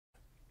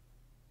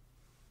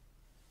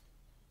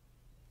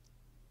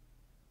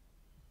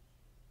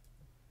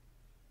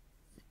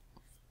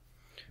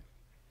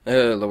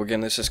Hello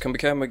again, this is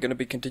Combicam. We're going to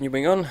be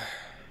continuing on.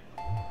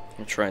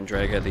 I'll try and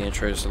drag out the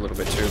intros a little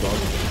bit too long.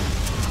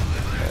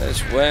 As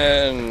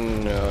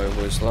when I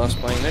was last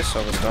playing this,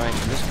 I was dying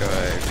to this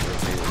guy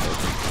repeatedly.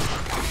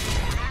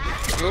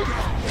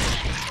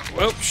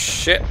 Oh,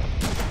 shit.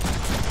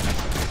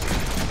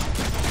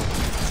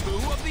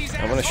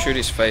 I want to shoot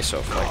his face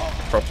off, like,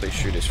 properly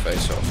shoot his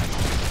face off.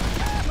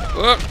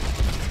 Whoop!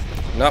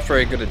 Not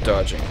very good at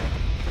dodging.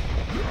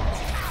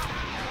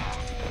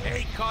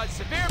 They cause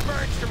severe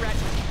burns to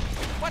retina.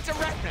 What's a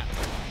retina?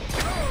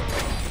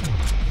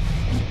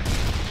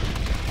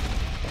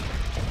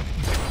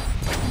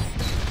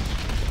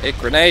 Hit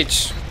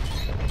grenades!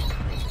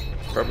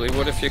 Probably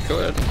would if you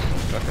could.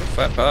 Fucking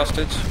fat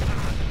bastards.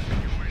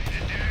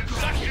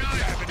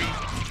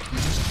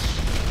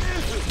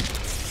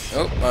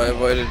 Oh, I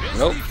avoided.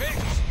 Nope.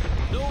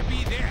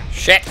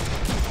 Shit!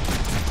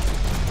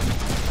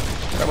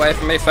 Get away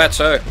from me,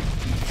 fatso!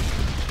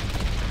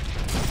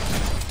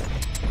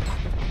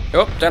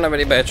 Oh, don't have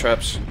any bear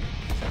traps.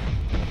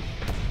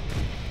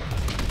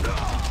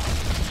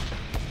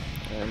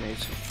 I need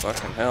some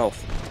fucking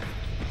health.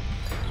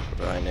 That's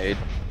what I need.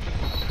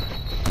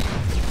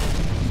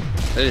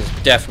 That is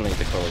definitely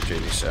the Call of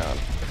Duty sound.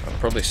 I've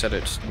probably said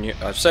it.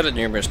 I've said it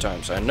numerous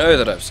times. I know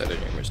that I've said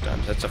it numerous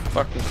times. That's a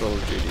fucking Call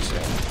of Duty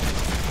sound.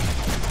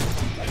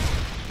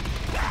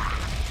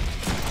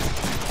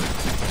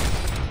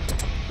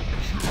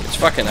 It's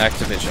fucking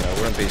Activision. I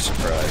wouldn't be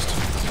surprised.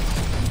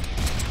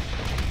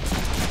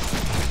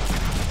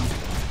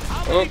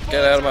 Oh,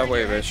 get out of my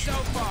way, bitch.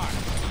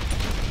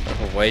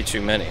 Oh, way too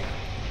many.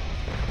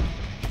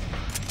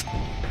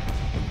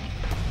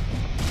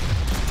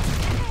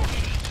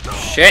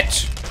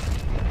 Shit!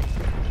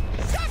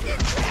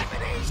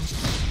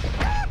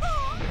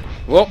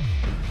 Whoop!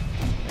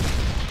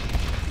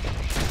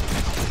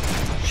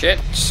 Shit,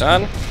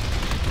 son!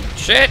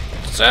 Shit,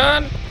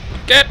 son!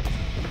 Get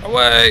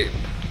away!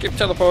 Keep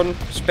teleporting.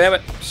 Spam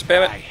it.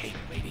 Spam it.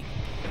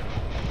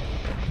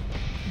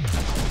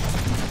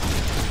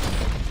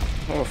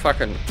 Oh,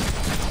 fucking...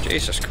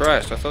 Jesus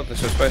Christ, I thought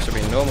this was supposed to be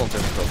normal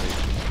difficulty.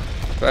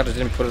 Glad I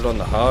didn't put it on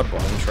the hard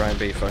one and try and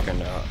be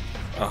fucking a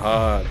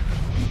hard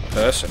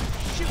person.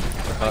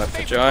 A hard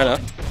vagina.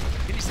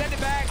 Can you send it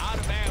back? Out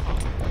of ammo.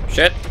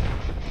 Shit.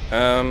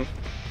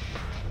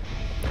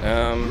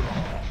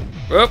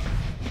 Whoop.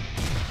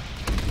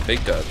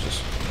 Big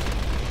dodges.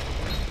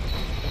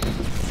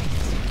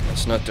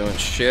 It's not doing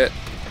shit.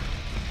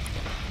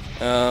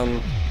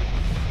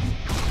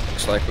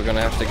 Looks like we're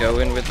gonna have to go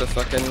in with the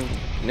fucking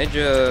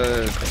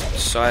ninja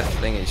scythe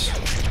thingies.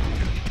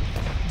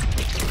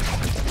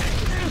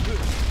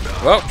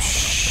 Whoa,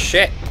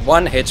 shit!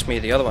 One hits me,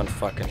 the other one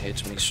fucking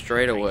hits me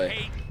straight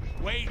away.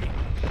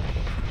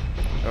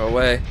 Go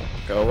away,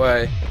 go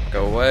away,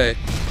 go away,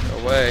 go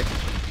away.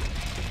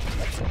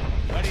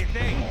 What do you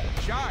think?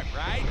 Sharp,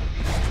 right?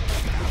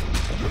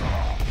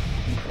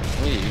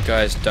 You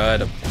guys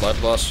died of blood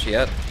loss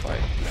yet?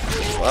 Like,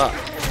 fuck,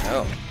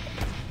 hell.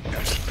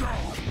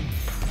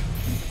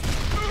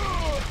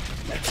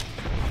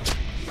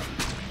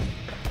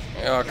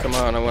 Oh, come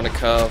on, I want to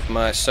carve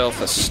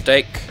myself a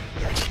steak.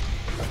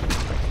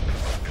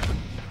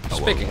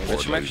 Speaking of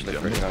which, I'm actually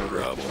pretty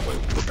hungry.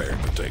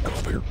 Preparing to take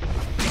off here.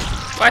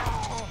 What?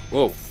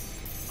 Whoa.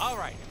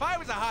 Alright, if I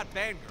was a hot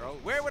fangirl,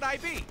 where would I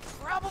be?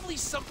 Probably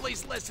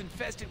someplace less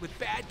infested with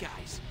bad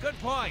guys. Good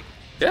point.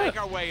 Yeah. Make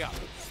our way up.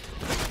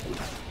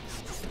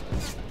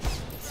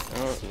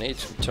 Oh, need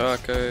some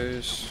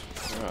tacos.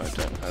 Oh, I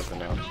don't have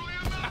enough.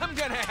 I'm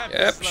gonna have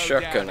Yep, to slow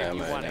shotgun down if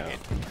you ammo wanna now.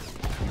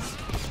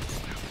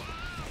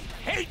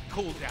 Hate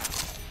cooldown.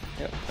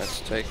 Yep, let's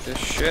take this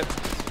shit.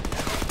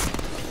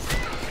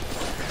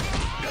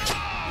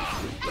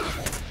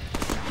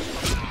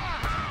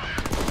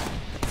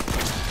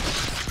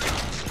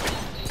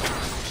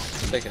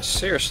 Take a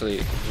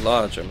seriously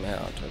large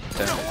amount of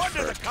damage No wonder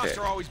for a the cops kick.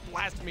 are always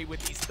blasting me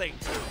with these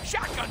things.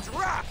 Shotguns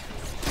rock.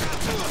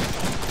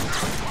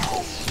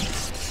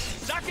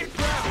 Suck it,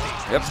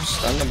 gravity. Yep,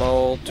 stun them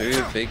all,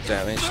 do big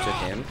damage to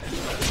him.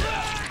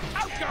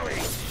 Outgoing.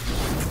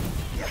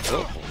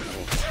 Oh,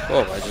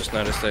 oh, I just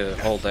noticed the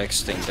whole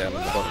deck's thing down in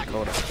the bottom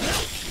corner.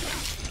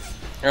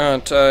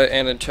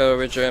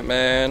 Anti-intelligent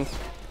man.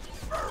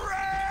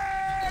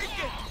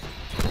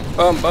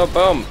 Bum, bum,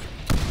 bum.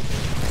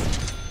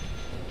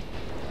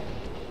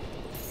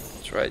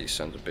 That's right, you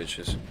sons of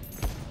bitches.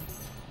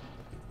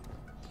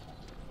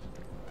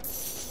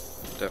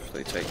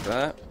 Definitely take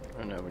that.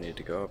 I know we need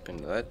to go up in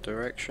that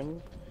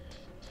direction.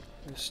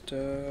 Just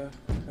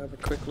have a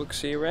quick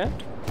look-see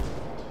around.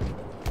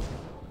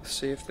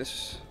 See if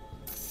this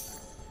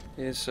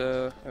is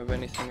of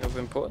anything of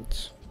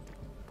importance.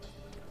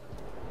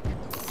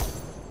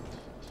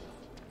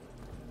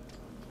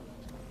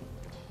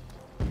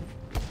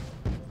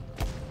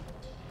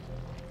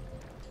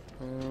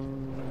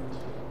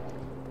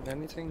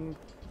 Anything?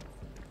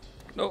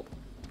 Nope.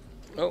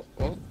 Nope.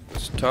 Well,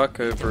 it's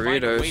taco Find a way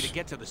to burritos.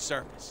 get to the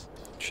surface.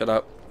 Shut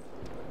up.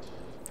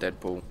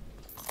 Deadpool.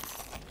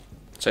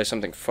 Say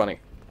something funny.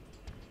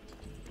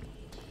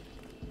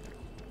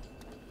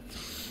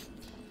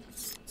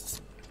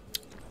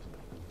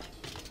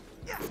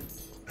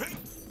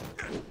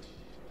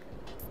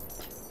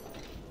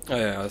 Oh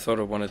yeah, I thought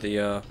of one of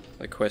the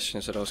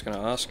questions that I was going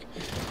to ask.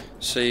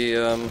 See,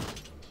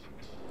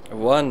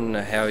 one,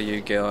 how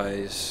you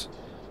guys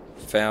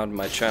found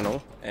my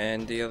channel,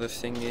 and the other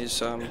thing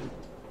is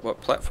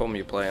what platform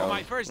you play on.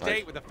 My first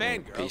date with a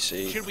fangirl.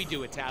 PC. Should we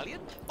do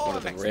Italian One or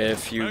of the Mexican? rare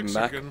few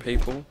Mexican. Mac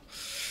people.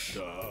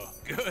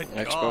 Good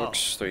Xbox call.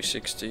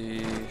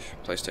 360,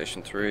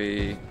 PlayStation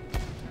 3.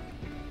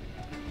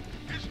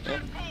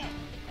 Yep.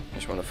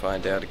 Just want to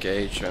find out a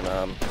gauge on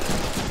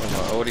what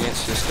my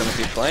audience is going to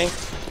be playing.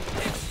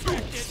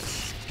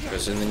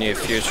 Because in the near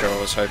future I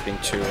was hoping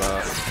to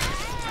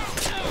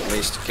at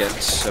least get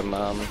some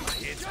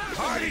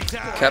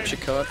capture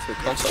card for the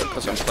console,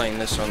 because I'm playing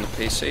this on the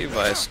PC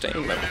via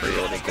Steam. I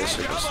pre-ordered this,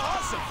 it was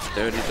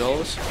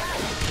 $30.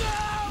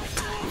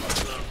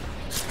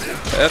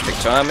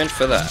 Perfect timing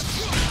for that.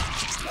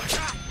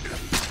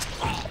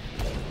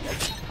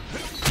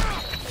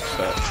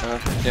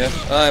 But yeah,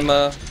 I'm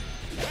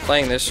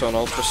playing this on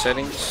ultra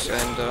settings,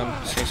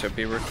 and seems to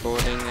be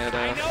recording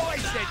at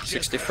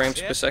 60 frames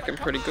per second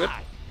pretty good.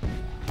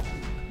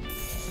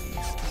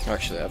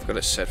 Actually, I've got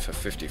it set for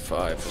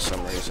 55 for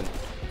some reason.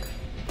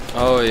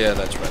 Oh yeah,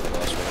 that's right, the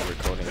last one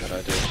recording that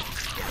I did.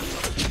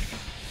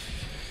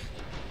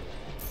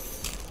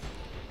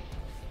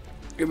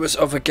 It was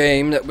of a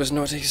game that was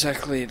not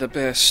exactly the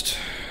best.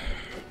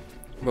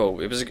 Well,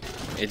 it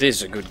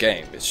is a good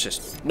game, it's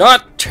just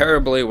not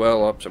terribly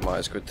well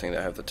optimized. Good thing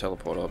they have the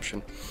teleport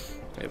option.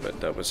 Yeah, but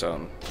that was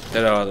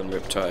Dead Island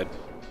Riptide.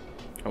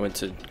 I went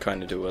to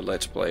kind of do a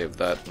let's play of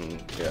that,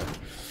 and yeah,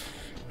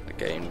 the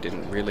game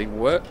didn't really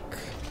work.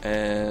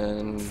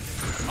 And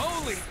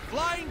Holy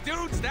flying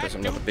dudes, because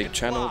I'm not a big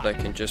channel, they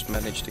can just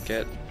manage to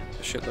get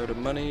a shitload of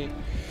money,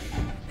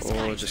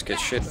 or just get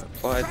shit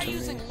applied to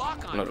me.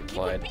 Not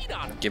applied,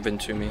 given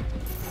to me. I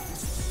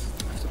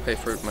have to pay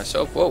for it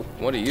myself. Whoa,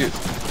 what are you?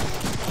 If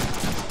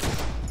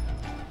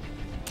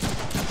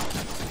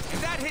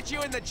that hit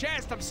you in the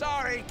chest, I'm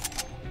sorry.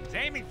 It's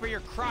aiming for your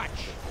crotch.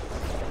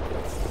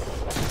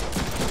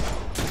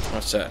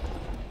 What's that?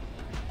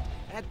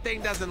 That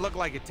thing doesn't look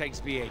like it takes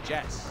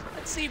VHS.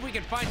 Let's see if we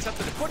can find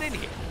something to put in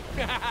here.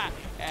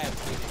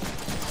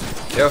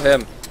 Kill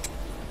him.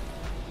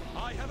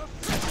 I have a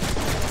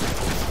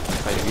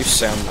Hey, you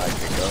sound like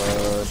a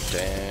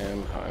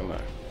goddamn homo.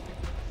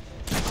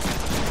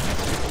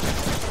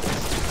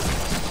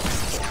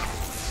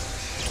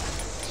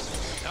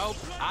 Nope,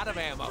 out of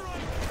ammo.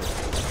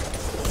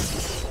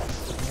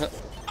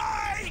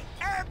 I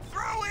am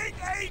throwing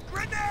a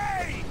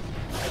grenade!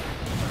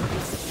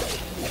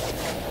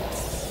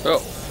 Oh,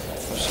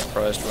 I was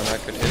surprised when I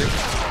could hit it.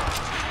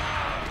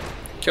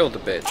 Kill the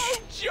bitch. Oh,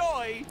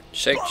 joy!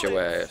 Shake your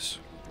ass.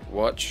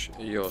 Watch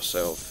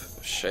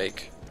yourself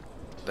shake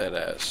that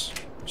ass.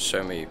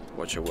 Show me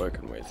what you're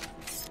working with.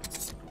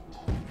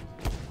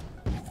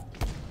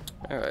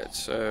 Alright,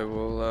 so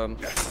we'll,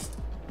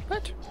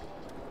 what?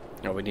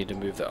 Oh, we need to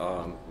move the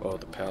arm. Oh,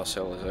 the power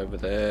cell is over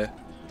there.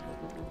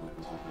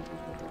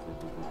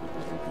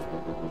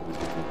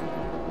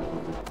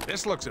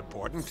 This looks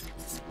important.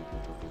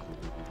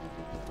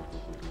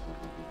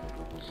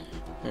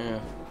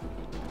 Yeah.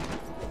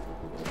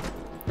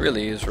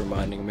 Really is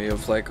reminding me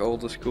of like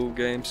older school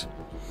games.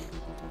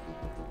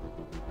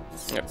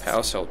 A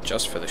power cell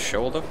just for the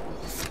shoulder.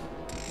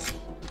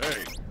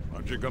 Hey,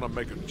 aren't you gonna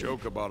make a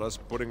joke about us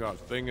putting our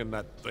thing in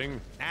that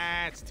thing?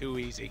 Nah, it's too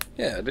easy.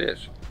 Yeah, it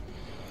is.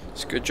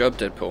 It's a good job,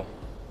 Deadpool.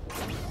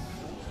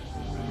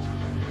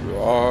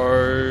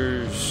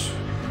 Rise.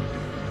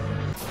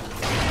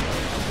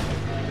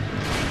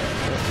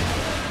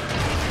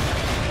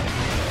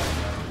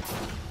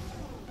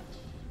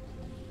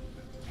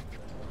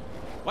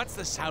 What's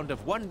the sound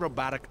of one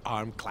robotic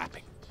arm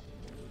clapping?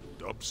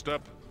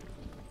 Dubstep?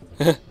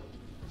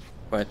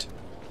 What?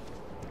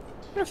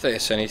 I wonder if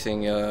there's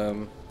anything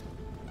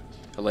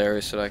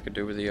hilarious that I could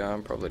do with the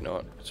arm. Probably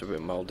not. It's a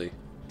bit moldy.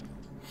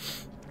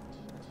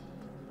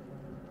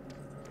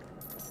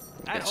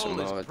 That Get some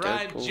hole is more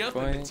prime Deadpool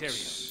jumping points.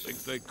 material.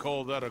 Think they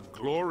call that a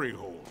glory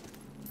hole.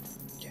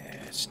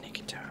 Yeah,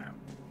 sneaky time.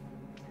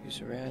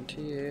 Who's around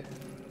here?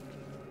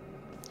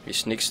 He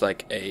sneaks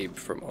like Abe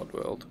from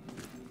Oddworld.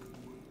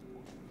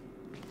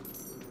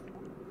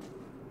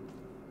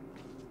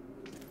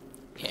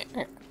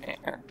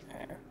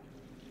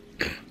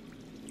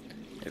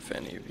 If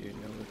any of you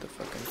know what the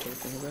fuck I'm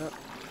talking about.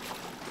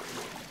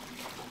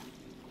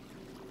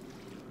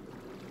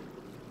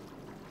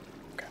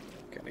 Okay,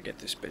 gotta get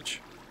this bitch.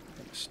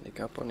 Gonna sneak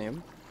up on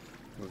him.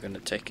 We're gonna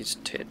take his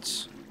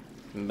tits,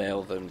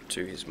 mail them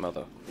to his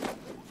mother.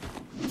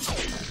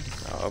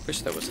 Oh, I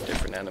wish there was a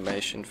different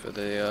animation for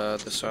the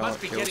silent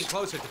Must be kills. getting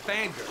closer to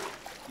Fangirl.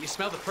 You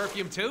smell the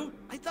perfume too?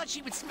 I thought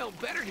she would smell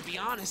better, to be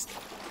honest.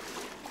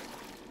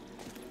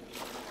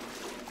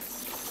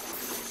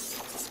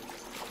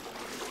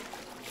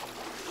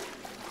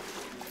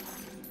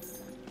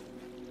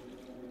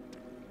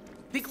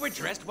 Think we're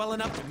dressed well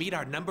enough to meet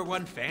our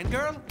 #1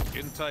 fangirl?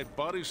 Skin-tight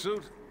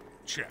bodysuit?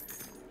 Check.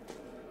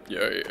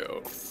 Yeah.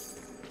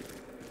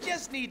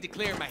 Just need to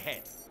clear my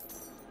head.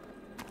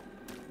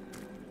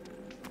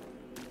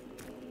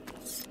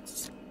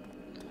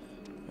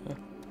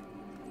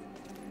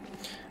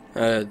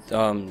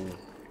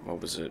 What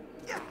was it?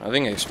 I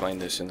think I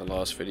explained this in the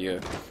last video,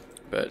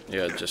 but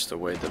yeah, just the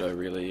way that I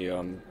really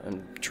am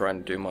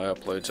trying to do my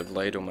uploads of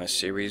late on my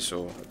series,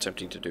 or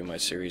attempting to do my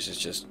series, is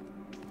just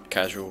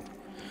casual,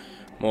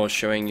 more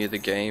showing you the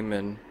game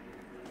and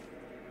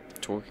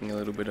talking a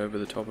little bit over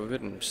the top of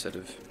it, instead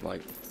of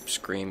like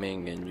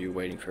screaming and you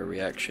waiting for a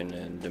reaction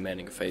and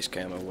demanding a face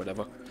cam or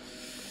whatever.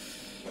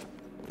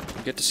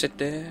 You get to sit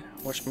there,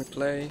 watch me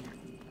play.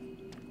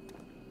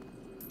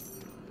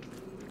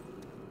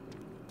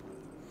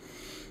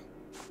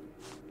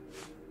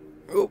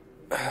 Oh,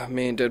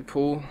 me and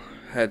Deadpool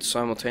had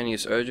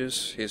simultaneous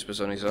urges. His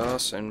was on his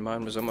ass and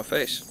mine was on my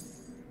face.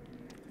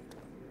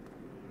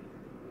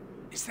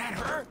 Is that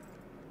her?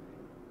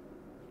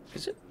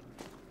 Is it?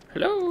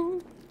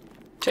 Hello?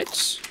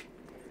 Tits?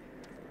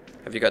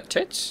 Have you got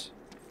tits?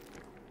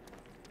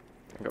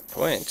 I got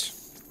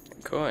points.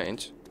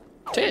 Coins.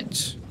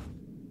 Tits!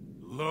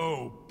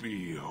 Lo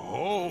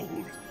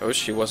behold! Oh,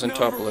 she wasn't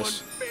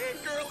topless.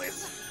 Fangirl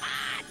is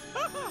hot!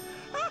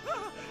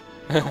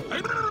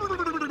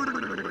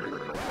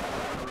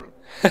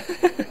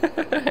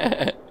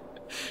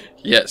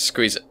 Yeah,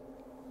 squeeze it.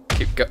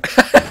 Keep going.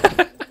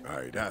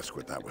 I'd ask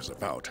what that was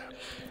about,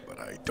 but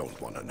I don't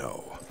want to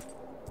know.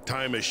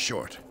 Time is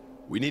short.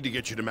 We need to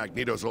get you to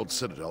Magneto's old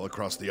citadel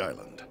across the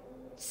island.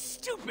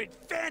 Stupid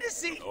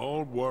fantasy!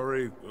 Don't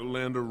worry, we'll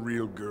land a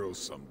real girl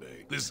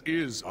someday. This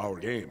is our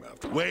game,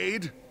 after all.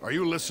 Wade, are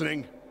you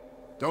listening?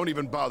 Don't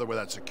even bother with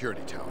that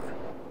security tower.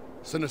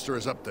 Sinister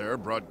is up there,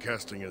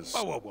 broadcasting his...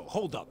 Whoa, whoa, whoa,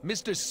 hold up.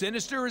 Mr.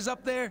 Sinister is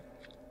up there?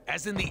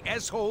 As in the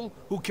S-hole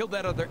who killed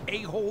that other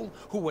A-hole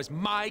who was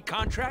my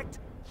contract?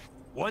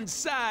 One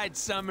side,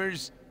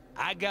 Summers.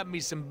 I got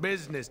me some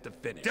business to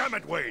finish. Damn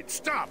it, Wade,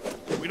 stop!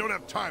 We don't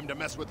have time to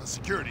mess with the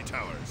security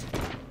towers.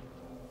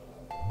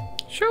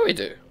 Sure we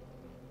do.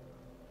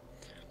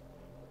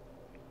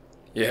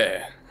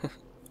 Yeah.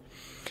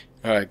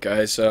 Alright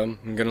guys,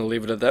 I'm gonna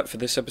leave it at that for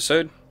this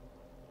episode.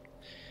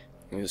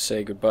 I'm gonna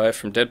say goodbye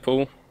from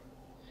Deadpool.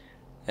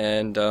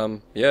 And,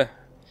 yeah.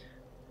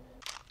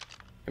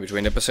 In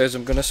between episodes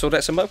I'm gonna sort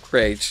out some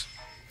upgrades.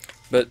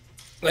 But,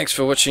 thanks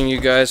for watching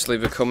you guys.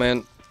 Leave a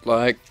comment,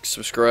 like,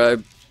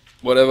 subscribe,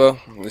 whatever.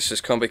 This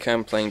is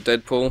CombiCam playing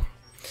Deadpool.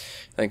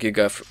 Thank you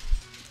guys for...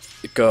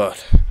 God.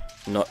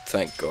 Not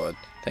thank God.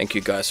 Thank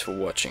you guys for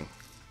watching.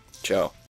 Ciao.